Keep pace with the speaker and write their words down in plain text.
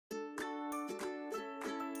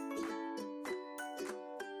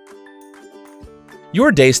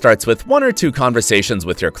Your day starts with 1 or 2 conversations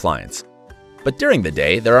with your clients, but during the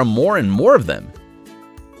day, there are more and more of them.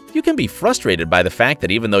 You can be frustrated by the fact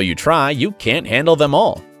that even though you try, you can't handle them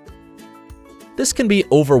all. This can be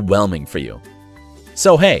overwhelming for you.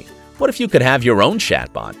 So hey, what if you could have your own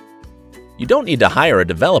chatbot? You don't need to hire a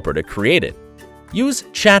developer to create it. Use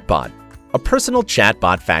ChatBot, a personal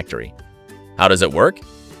chatbot factory. How does it work?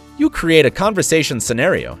 You create a conversation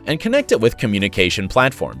scenario and connect it with communication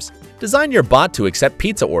platforms. Design your bot to accept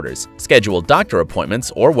pizza orders, schedule doctor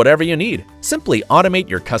appointments, or whatever you need. Simply automate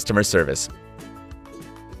your customer service.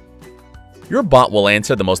 Your bot will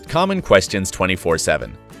answer the most common questions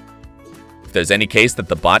 24/7. If there's any case that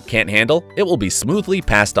the bot can't handle, it will be smoothly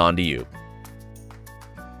passed on to you.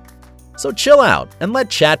 So chill out and let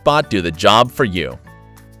ChatBot do the job for you.